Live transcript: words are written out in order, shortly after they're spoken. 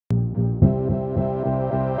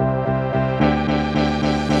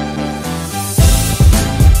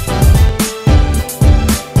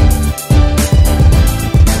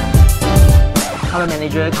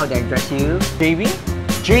favorite? How do I address you? JB?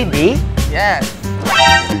 JB? Yes.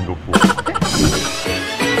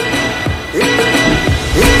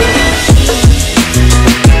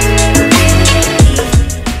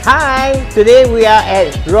 Hi, today we are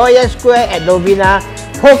at Royal Square at Novena,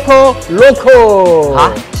 PocoLoco.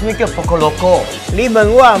 吓，什麼叫 PocoLoco？ 你問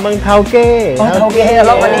我問頭家。頭家，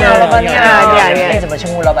老闆你好，老闆你好。你怎麼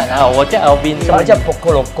稱呼老闆啊？我叫 Alvin。什麼叫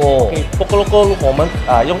PocoLoco？PocoLoco 我們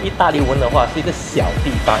用意大利文的話是一個小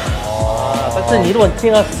地方。但是你如果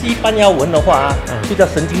聽到西班牙文的話，就叫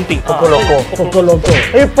神經病。PocoLoco。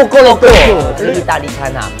哎 ，PocoLoco 這個意大利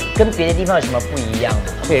餐啊，跟別的地方有什麼不一樣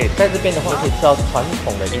的？對，在這邊的話可以吃到傳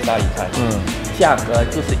統的意大利餐，價格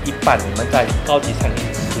就是一般你們在高級餐廳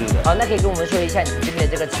吃的。好，那可以跟我們說一下你這邊的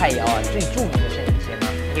這個菜肴啊，最著名的是哪些嗎？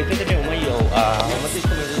對，在這邊我們有我們最出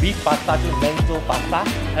名的 beef pasta 就是 mango pasta，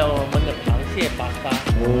還有我們的螃蟹 pasta，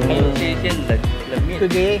還有一些冷面。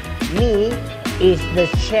Today, me is the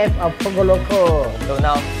chef of PocoLoco. So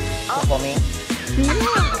now, cook for me.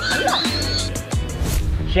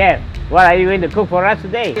 Chef, what are you going to cook for us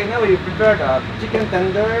today? Okay, now we prepare the chicken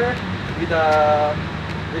tender with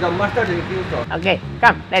the mustard and cream sauce. Okay,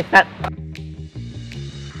 come, let's start.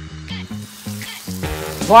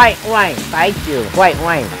 White wine, thank you. White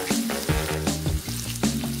wine.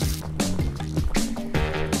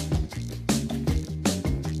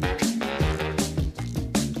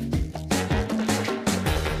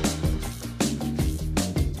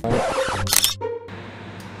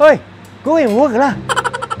 Oi, go and work lah.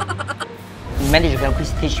 Manager, can you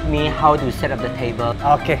please teach me how to set up the table?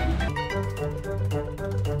 Okay.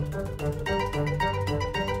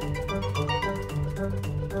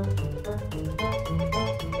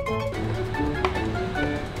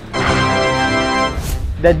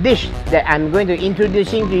 The dish that I'm going to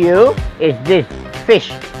introducing to you is this fish,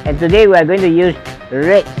 and today we are going to use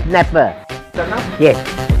red snapper. Yes.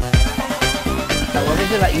 我们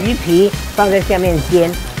是把鱼皮放在下面煎。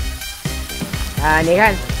你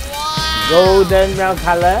看 ，golden brown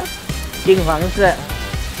color， 金黄色。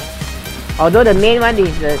Although the main one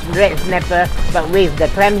is the red snapper, but with the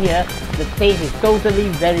clam here, the taste is totally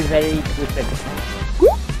very different.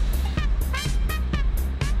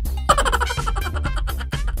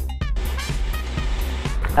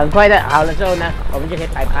 很快的，好了之后呢，我们就可以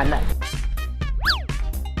摆盘了。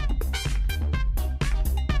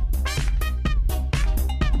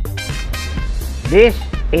This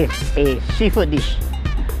is a seafood dish,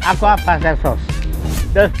 aqua pasta sauce.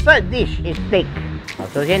 The third dish is steak.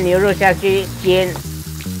 首先牛肉下去煎。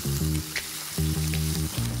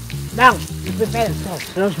Now you prepare the sauce: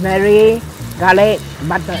 rosemary, garlic,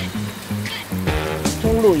 butter.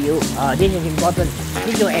 葱露油this is important.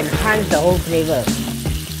 This will enhance the whole flavor.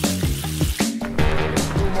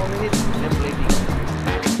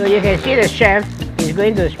 So you can see the chef is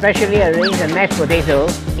going to specially arrange the mashed potato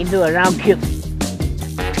into a round cube.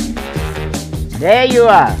 There you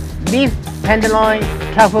are, beef tenderloin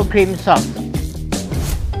truffle cream sauce.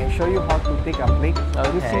 I'll show you how to take a plate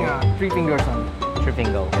using 3 fingers on. 3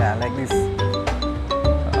 finger. Yeah, like this.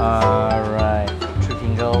 Alright, 3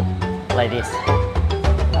 finger like this.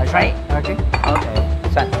 I try. Okay. Okay.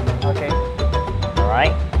 This one. Okay.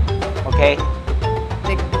 Alright. Okay.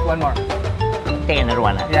 Take one more. Take another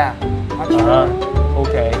one. Yeah. Much more.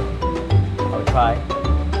 Okay. I'll try.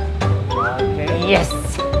 Okay. Yes.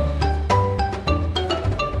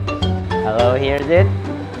 Hello, here's it.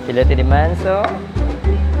 Filete di manso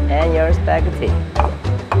and your spaghetti.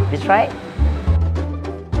 Let's try.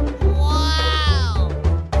 Wow!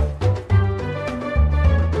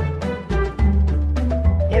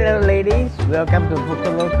 Hello, ladies. Welcome to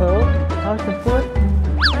PocoLoco. How's the food?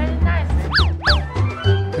 Very nice.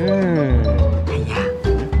 哎呀，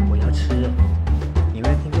我要吃了。有没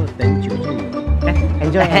有听过等久日语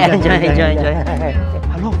？Enjoy.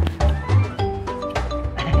 Hello.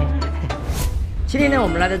 今天呢，我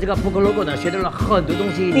们来的这个 PocoLoco 呢，学到了很多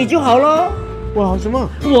东西。你就好了。我好什么？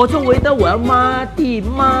我作为的我要抹地、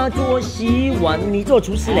抹桌、洗碗，你做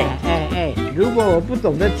厨师嘞。如果我不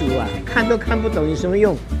懂得煮啊，看都看不懂，有什么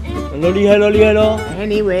用？厉害咯。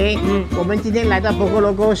 Anyway，我们今天来到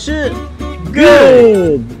PocoLoco 是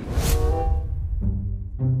good。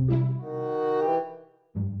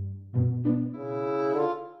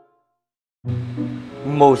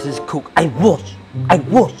 Moses cook, I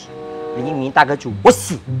wash. 李一鸣大哥煮，我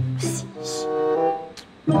洗。